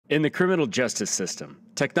In the criminal justice system,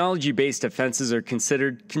 technology-based offenses are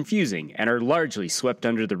considered confusing and are largely swept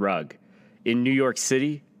under the rug. In New York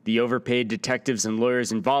City, the overpaid detectives and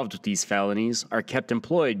lawyers involved with these felonies are kept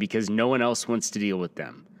employed because no one else wants to deal with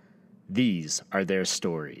them. These are their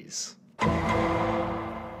stories.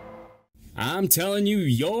 I'm telling you,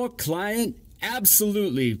 your client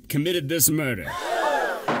absolutely committed this murder.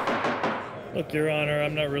 Look, Your Honor,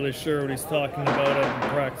 I'm not really sure what he's talking about. I've been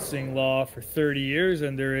practicing law for 30 years,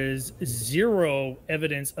 and there is zero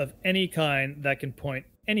evidence of any kind that can point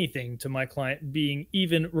anything to my client being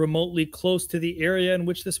even remotely close to the area in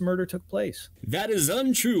which this murder took place. That is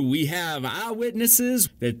untrue. We have eyewitnesses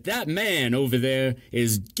that man over there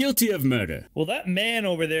is guilty of murder. Well, that man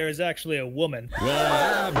over there is actually a woman.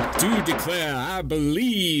 Well, I do declare, I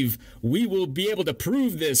believe we will be able to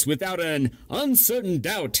prove this without an uncertain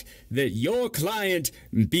doubt that your client,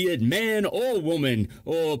 be it man or woman,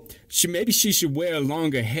 or maybe she should wear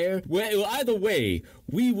longer hair, well, either way,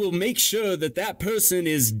 we will make sure that that person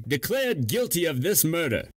is declared guilty of this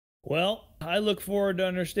murder. Well, I look forward to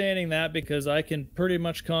understanding that because I can pretty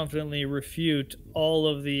much confidently refute all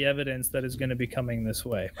of the evidence that is going to be coming this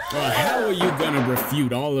way. Well, how are you going to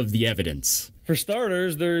refute all of the evidence? For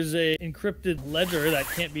starters, there's an encrypted ledger that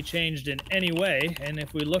can't be changed in any way, and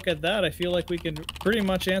if we look at that, I feel like we can pretty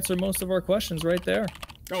much answer most of our questions right there.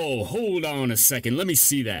 Oh, hold on a second. Let me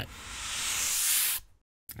see that.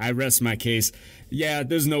 I rest my case. Yeah,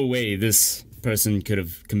 there's no way this person could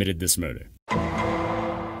have committed this murder.